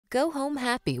Go home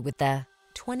happy with the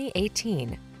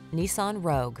 2018 Nissan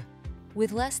Rogue.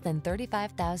 With less than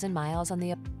 35,000 miles on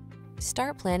the...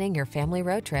 Start planning your family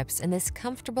road trips in this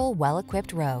comfortable,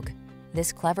 well-equipped Rogue.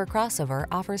 This clever crossover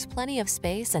offers plenty of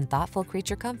space and thoughtful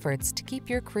creature comforts to keep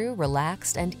your crew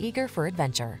relaxed and eager for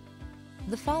adventure.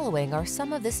 The following are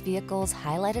some of this vehicle's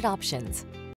highlighted options: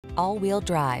 all-wheel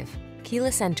drive,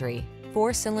 keyless entry,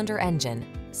 4-cylinder engine,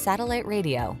 satellite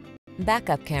radio,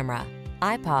 backup camera,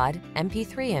 iPod,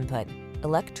 MP3 input,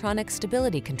 electronic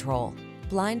stability control,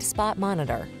 blind spot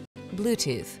monitor,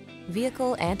 Bluetooth,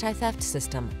 vehicle anti-theft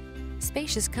system.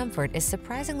 Spacious comfort is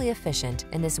surprisingly efficient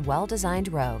in this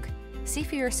well-designed Rogue. See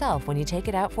for yourself when you take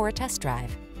it out for a test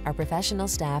drive. Our professional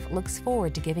staff looks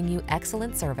forward to giving you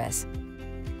excellent service.